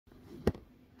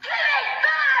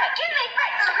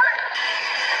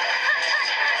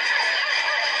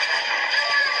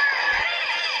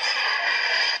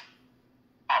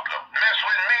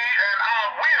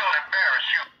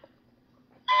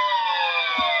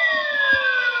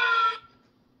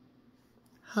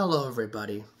Hello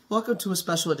everybody. Welcome to a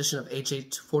special edition of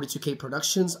AJ42K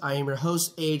Productions. I am your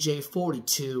host,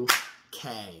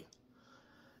 AJ42K.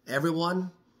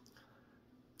 Everyone,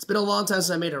 it's been a long time since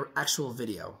I made an actual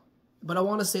video, but I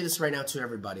want to say this right now to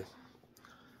everybody.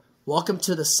 Welcome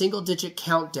to the single-digit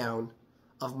countdown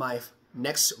of my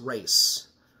next race.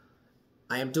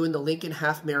 I am doing the Lincoln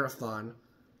Half Marathon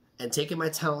and taking my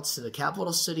talents to the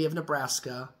capital city of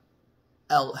Nebraska.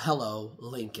 Hello,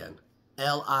 Lincoln. Lincoln.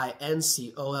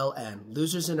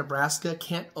 Losers in Nebraska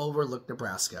can't overlook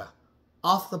Nebraska.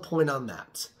 Off the point on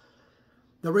that.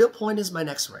 The real point is my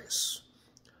next race.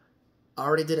 I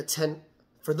already did a 10.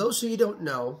 For those of you who don't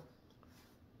know,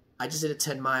 I just did a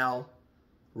 10-mile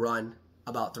run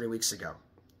about 3 weeks ago.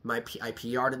 I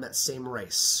PR'd in that same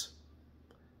race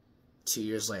 2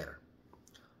 years later.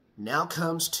 Now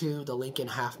comes to the Lincoln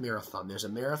Half Marathon. There's a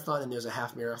marathon and there's a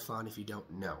half marathon if you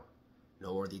don't know.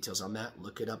 No more details on that.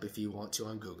 Look it up if you want to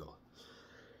on Google.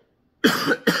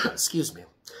 Excuse me.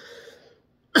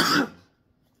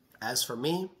 As for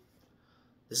me,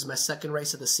 this is my second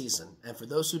race of the season. And for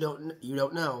those who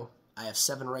don't know, I have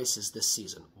 7 races this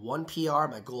season. 1 PR,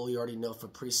 my goal you already know for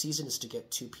preseason is to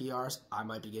get 2 PRs. I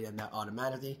might be getting that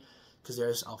automatically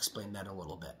because I'll explain that in a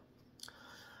little bit.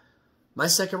 My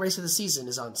second race of the season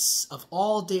is on, of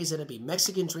all days, it'll be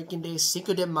Mexican Drinking Day,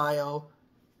 Cinco De Mayo,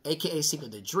 a.k.a. Cinco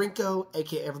de Drinko,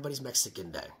 a.k.a. everybody's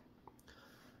Mexican Day.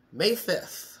 May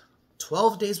 5th,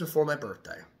 12 days before my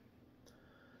birthday.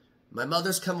 My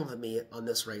mother's coming with me on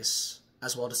this race,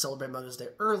 as well to celebrate Mother's Day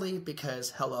early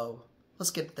because, hello, let's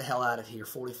get the hell out of here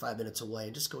 45 minutes away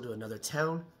and just go to another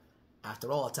town.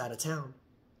 After all, it's out of town.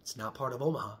 It's not part of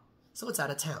Omaha, so it's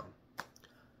out of town.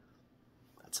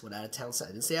 That's what out of town said.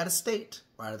 I didn't say out of state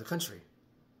or out of the country.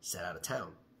 I said out of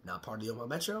town. Not part of the Omaha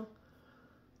Metro.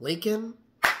 Lincoln,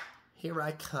 here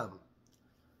I come.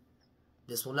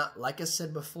 This will not, like I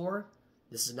said before,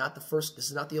 this is not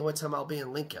the only time I'll be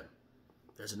in Lincoln.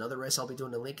 There's another race I'll be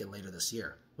doing in Lincoln later this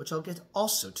year, which I'll get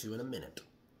also to in a minute.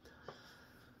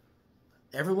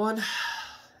 Everyone,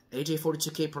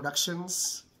 AJ42K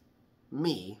Productions,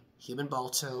 me, Human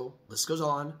Balto, list goes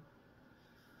on,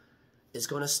 is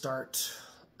going to start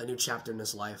a new chapter in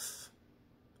his life,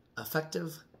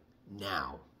 effective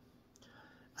now.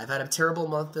 I've had a terrible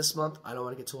month this month. I don't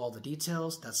want to get to all the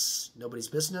details. That's nobody's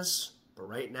business. But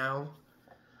right now,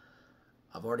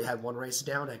 I've already had 1 race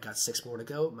down. I got 6 more to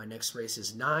go. My next race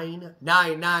is 9.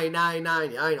 I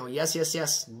know.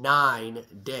 Yes. 9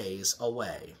 days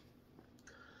away.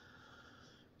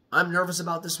 I'm nervous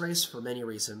about this race for many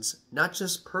reasons. Not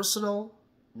just personal,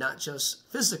 not just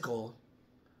physical,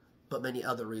 but many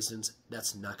other reasons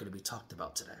that's not going to be talked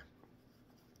about today.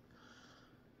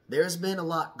 There's been a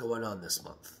lot going on this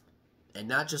month, and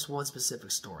not just one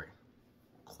specific story.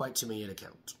 Quite too many to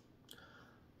count.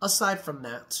 Aside from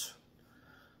that,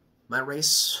 my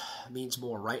race means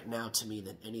more right now to me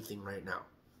than anything right now.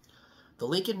 The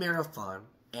Lincoln Marathon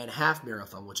and Half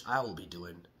Marathon, which I will be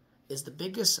doing, is the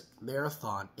biggest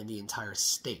marathon in the entire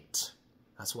state.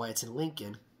 That's why it's in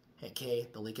Lincoln, aka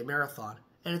the Lincoln Marathon,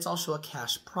 and it's also a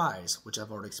cash prize, which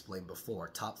I've already explained before.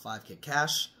 Top 5 get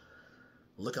cash.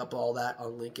 Look up all that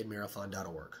on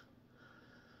lincolnmarathon.org.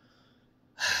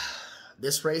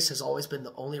 This race has always been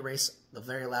the only race, the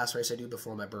very last race I do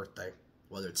before my birthday.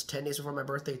 Whether it's 10 days before my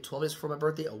birthday, 12 days before my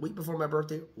birthday, a week before my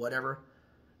birthday, whatever.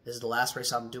 This is the last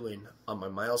race I'm doing on my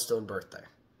milestone birthday.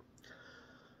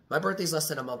 My birthday's less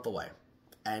than a month away.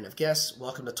 And if guess,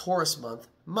 welcome to Taurus month,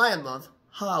 my month,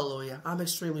 hallelujah, I'm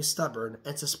extremely stubborn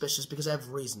and suspicious because I have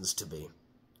reasons to be.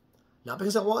 Not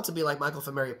because I want to be like Michael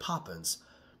from Mary Poppins,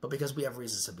 but because we have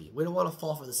reasons to be. We don't want to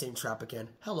fall for the same trap again.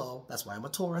 Hello, that's why I'm a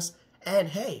Taurus. And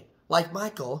hey, like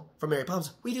Michael from Mary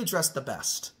Poppins, we do dress the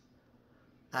best.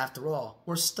 After all,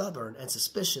 we're stubborn and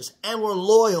suspicious, and we're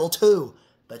loyal too.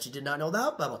 Bet you did not know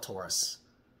that about a Taurus.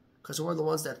 Because we're the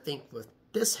ones that think with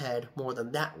this head more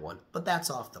than that one, but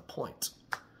that's off the point.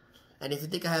 And if you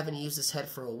think I haven't used this head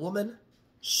for a woman,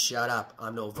 shut up,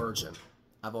 I'm no virgin.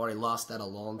 I've already lost that a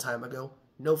long time ago.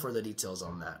 No further details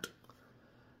on that.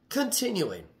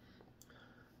 Continuing,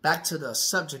 back to the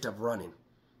subject of running.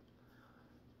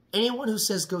 Anyone who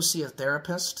says go see a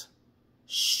therapist,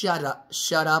 shut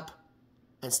up,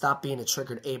 and stop being a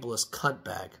triggered ableist cunt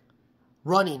bag.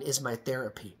 Running is my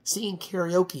therapy. Singing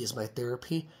karaoke is my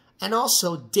therapy. And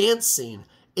also dancing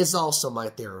is also my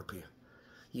therapy.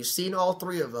 You've seen all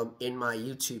 3 of them in my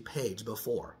YouTube page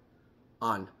before,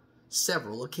 on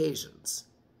several occasions.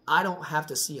 I don't have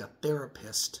to see a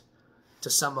therapist to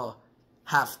somehow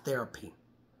have therapy.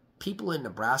 People in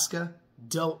Nebraska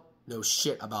don't know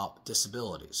shit about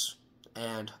disabilities.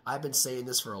 And I've been saying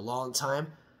this for a long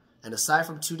time. And aside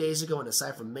from 2 days ago, and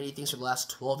aside from many things for the last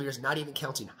 12 years, not even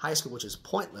counting high school, which is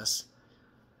pointless,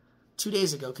 2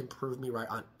 days ago can prove me right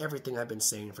on everything I've been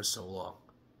saying for so long.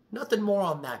 Nothing more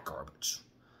on that garbage.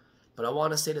 But I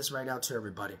want to say this right now to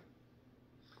everybody.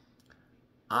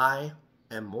 I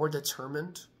am more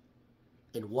determined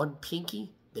in one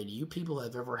pinky than you people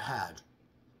have ever had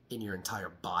in your entire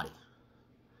body.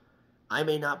 I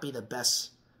may not be the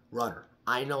best runner.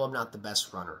 I know I'm not the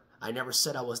best runner. I never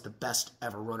said I was the best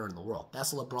ever runner in the world.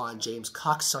 That's LeBron James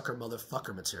cocksucker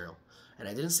motherfucker material. And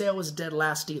I didn't say I was dead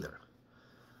last either.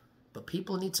 But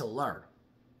people need to learn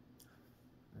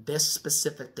this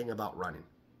specific thing about running.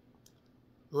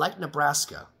 Like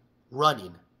Nebraska,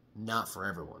 running, not for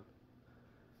everyone.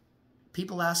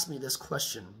 People asked me this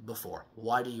question before.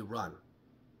 Why do you run?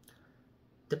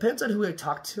 Depends on who I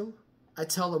talk to. I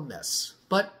tell them this.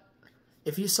 But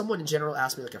if someone in general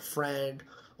asks me, like a friend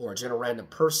or a general random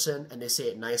person, and they say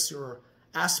it nicely, or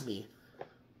ask me,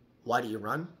 why do you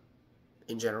run?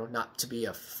 In general, not to be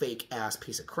a fake-ass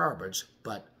piece of garbage,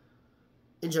 but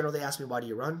in general, they ask me, why do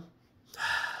you run?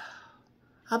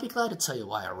 I'll be glad to tell you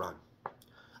why I run.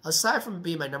 Aside from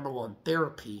being my #1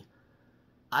 therapy,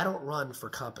 I don't run for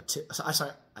competition.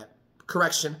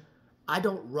 Correction, I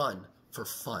don't run for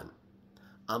fun.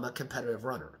 I'm a competitive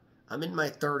runner. I'm in my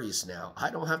 30s now. I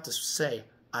don't have to say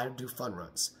I do fun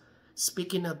runs.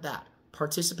 Speaking of that,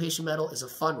 participation medal is a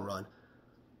fun run.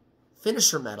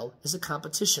 Finisher medal is a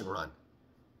competition run.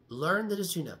 Learn the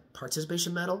difference between a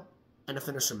participation medal and a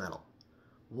finisher medal.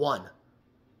 One,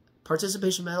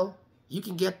 participation medal, you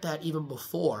can get that even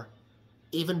before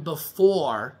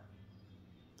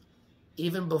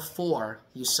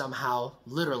you somehow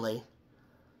literally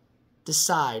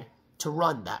decide to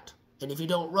run that. And if you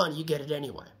don't run, you get it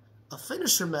anyway. A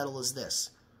finisher medal is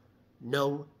this.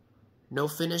 No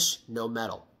finish, no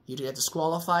medal. You get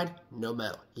disqualified, no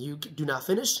medal. You do not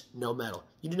finish, no medal.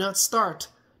 You do not start,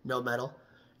 no medal.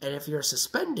 And if you're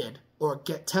suspended or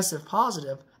get tested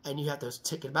positive and you have to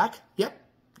take it back, yep,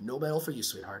 no medal for you,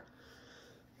 sweetheart.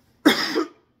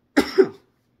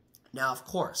 Now, of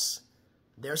course,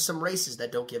 there's some races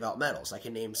that don't give out medals. I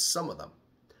can name some of them.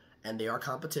 And they are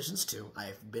competitions too.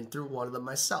 I've been through one of them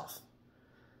myself.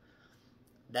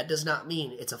 That does not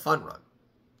mean it's a fun run.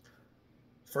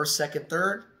 First, second,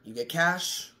 third, you get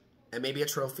cash and maybe a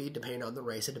trophy depending on the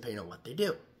race and depending on what they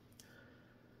do.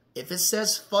 If it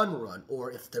says fun run,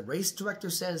 or if the race director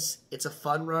says it's a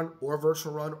fun run or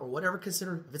virtual run or whatever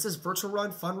considered, if it says virtual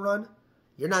run, fun run,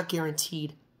 you're not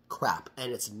guaranteed crap,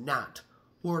 and it's not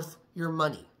worth your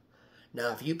money.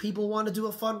 Now, if you people want to do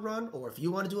a fun run, or if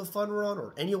you want to do a fun run,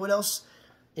 or anyone else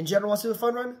in general wants to do a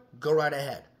fun run, go right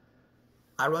ahead.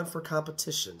 I run for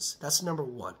competitions. That's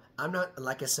 #1. I'm not,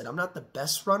 like I said, I'm not the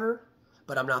best runner,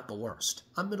 but I'm not the worst.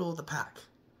 I'm middle of the pack.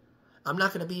 I'm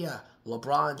not going to be a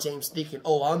LeBron James thinking,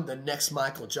 oh, I'm the next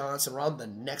Michael Johnson, or I'm the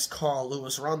next Carl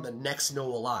Lewis, or I'm the next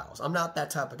Noah Lyles. I'm not that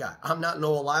type of guy. I'm not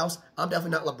Noah Lyles. I'm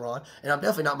definitely not LeBron, and I'm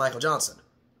definitely not Michael Johnson.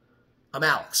 I'm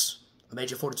Alex. I made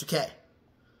you 42K.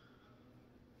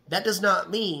 That does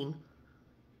not mean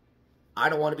I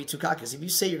don't want to be too cocky. Because if you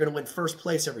say you're going to win first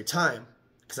place every time,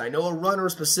 because I know a runner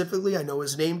specifically, I know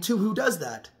his name too, who does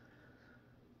that,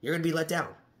 you're going to be let down.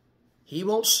 He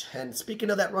won't, and speaking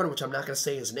of that runner, which I'm not going to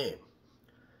say his name,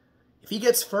 if he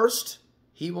gets first,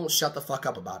 he won't shut the fuck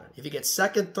up about it. If he gets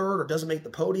second, third, or doesn't make the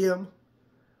podium,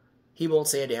 he won't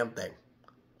say a damn thing.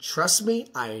 Trust me,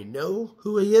 I know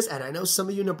who he is, and I know some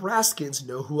of you Nebraskans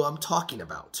know who I'm talking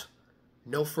about.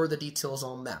 No further details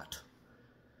on that.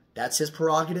 That's his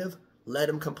prerogative. Let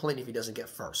him complain if he doesn't get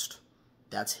first.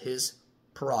 That's his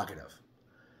prerogative.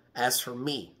 As for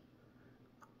me,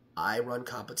 I run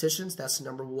competitions. That's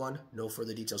 #1. No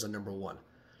further details on #1.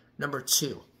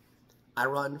 #2, I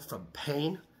run from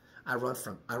pain.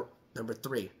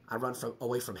 #3, I run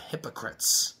away from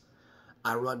hypocrites.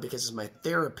 I run because it's my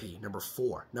therapy.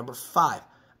 #4. #5,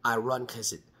 I run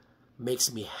because it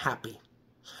makes me happy.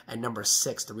 And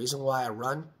 #6, the reason why I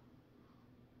run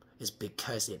is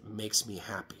because it makes me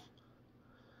happy.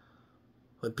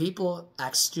 When people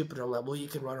act stupid, I'm like, well, you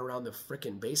can run around the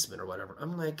freaking basement or whatever.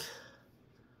 I'm like,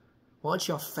 why don't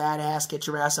you fat ass get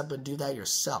your ass up and do that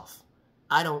yourself?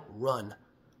 I don't run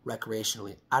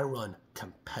recreationally. I run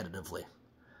competitively.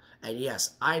 And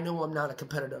yes, I know I'm not a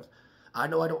competitive. I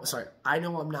know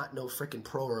I'm not no freaking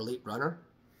pro or elite runner.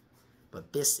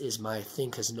 But this is my thing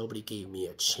because nobody gave me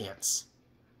a chance.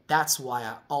 That's why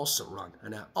I also run.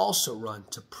 And I also run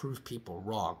to prove people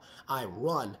wrong. I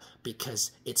run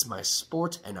because it's my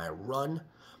sport, and I run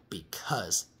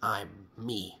because I'm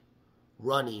me.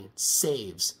 Running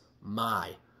saves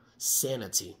my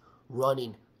sanity.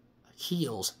 Running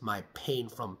heals my pain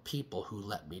from people who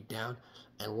let me down.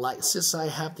 And like, since I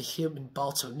have the Human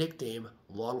Balto nickname,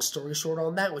 long story short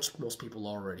on that, which most people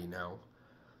already know,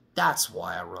 that's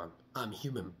why I run. I'm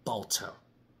Human Balto.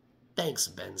 Thanks,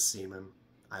 Ben Seaman.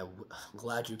 I'm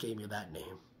glad you gave me that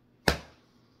name.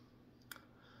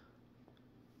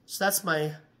 So that's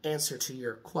my answer to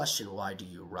your question, why do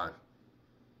you run?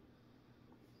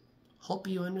 Hope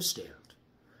you understand.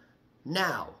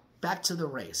 Now, back to the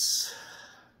race.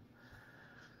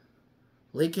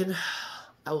 Lincoln,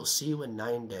 I will see you in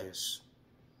 9 days.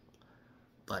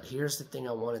 But here's the thing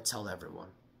I want to tell everyone.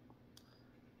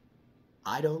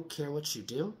 I don't care what you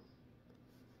do.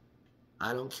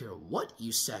 I don't care what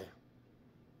you say.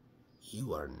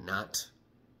 You are not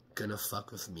gonna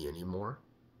fuck with me anymore.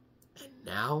 And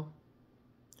now,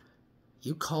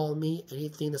 you call me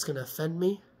anything that's gonna offend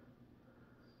me?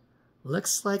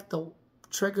 Looks like the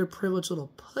trigger privileged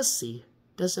little pussy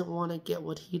doesn't want to get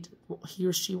what he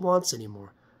or she wants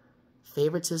anymore.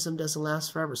 Favoritism doesn't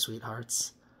last forever,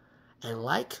 sweethearts. And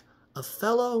like a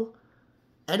fellow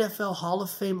NFL Hall of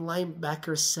Fame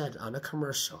linebacker said on a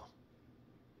commercial,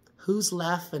 who's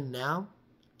laughing now?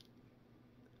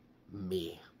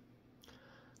 Me.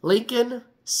 Lincoln,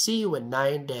 see you in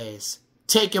 9 days.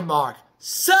 Take your mark.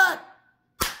 Set!